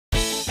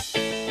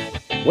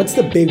What's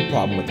the big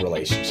problem with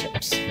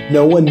relationships?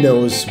 No one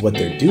knows what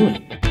they're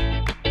doing.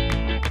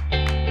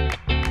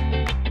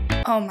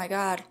 Oh my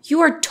God,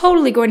 you are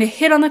totally going to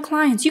hit on the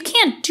clients. You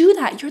can't do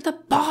that, you're the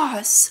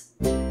boss.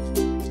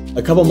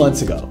 A couple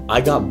months ago, I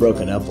got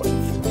broken up with.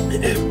 What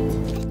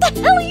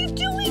the hell are you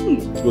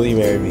doing? Will you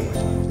marry me?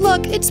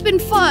 Look, it's been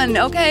fun,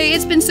 okay?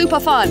 It's been super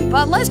fun,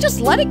 but let's just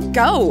let it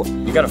go.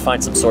 You gotta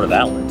find some sort of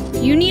outlet.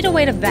 You need a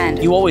way to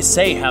vent. You always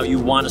say how you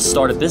want to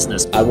start a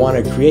business. I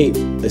want to create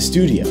a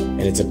studio,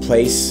 and it's a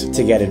place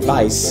to get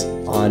advice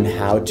on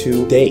how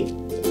to date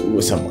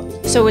with someone.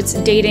 So it's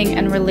dating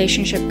and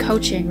relationship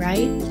coaching,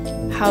 right?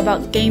 How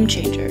about game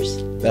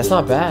changers? That's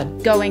not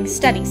bad. Going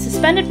steady,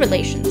 suspended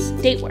relations,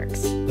 date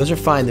works. Those are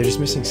fine, they're just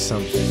missing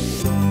something.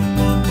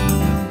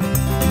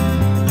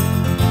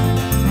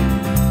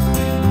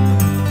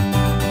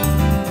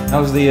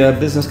 How's the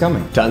business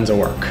coming? Tons of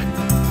work.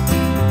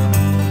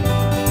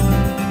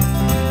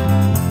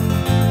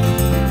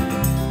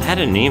 I had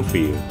a name for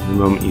you the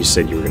moment you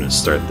said you were gonna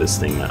start this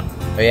thing up.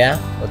 Oh yeah?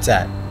 What's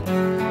that?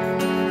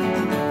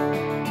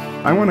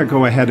 I want to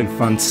go ahead and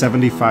fund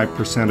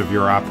 75% of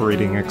your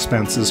operating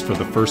expenses for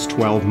the first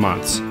 12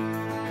 months.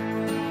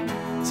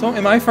 So,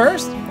 am I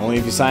first? Only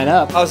if you sign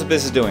up. How's the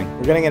business doing?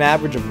 We're getting an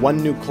average of 1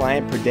 new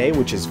client per day,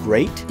 which is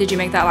great. Did you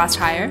make that last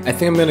hire? I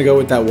think I'm gonna go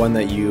with that one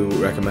that you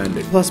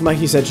recommended. Plus,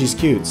 Mikey said she's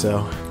cute,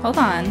 so. Hold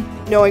on.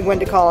 Knowing when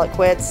to call it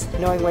quits,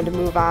 knowing when to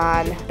move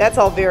on, that's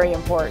all very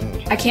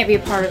important. I can't be a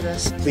part of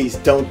this. Please,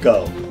 don't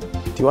go.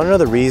 Do you wanna know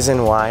the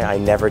reason why I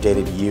never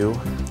dated you?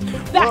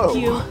 Back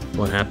you.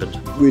 What happened?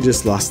 We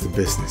just lost the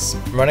business.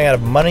 I'm running out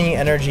of money,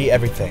 energy,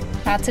 everything.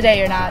 Not today,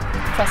 you're not.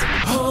 Trust me.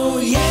 Oh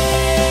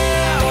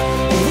yeah,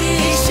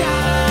 we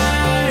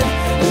shine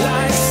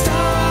like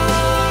stars.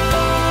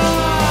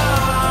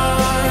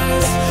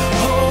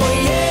 Oh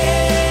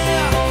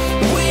yeah,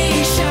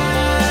 we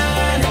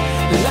shine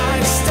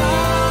like stars,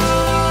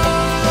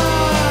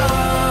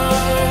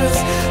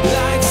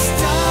 like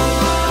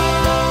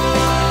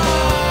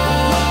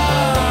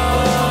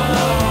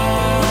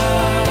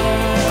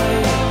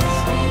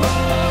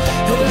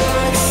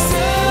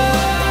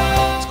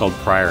It's called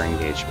Pryor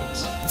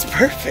Engagements. It's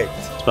perfect.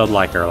 Spelled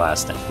like our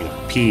last name. You know,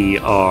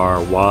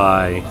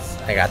 P-R-Y.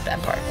 I got that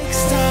part.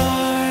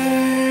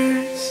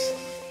 stars.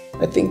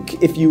 I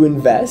think if you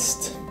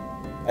invest,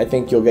 I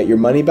think you'll get your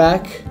money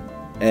back,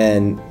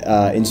 and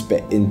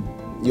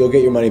you'll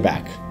get your money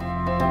back.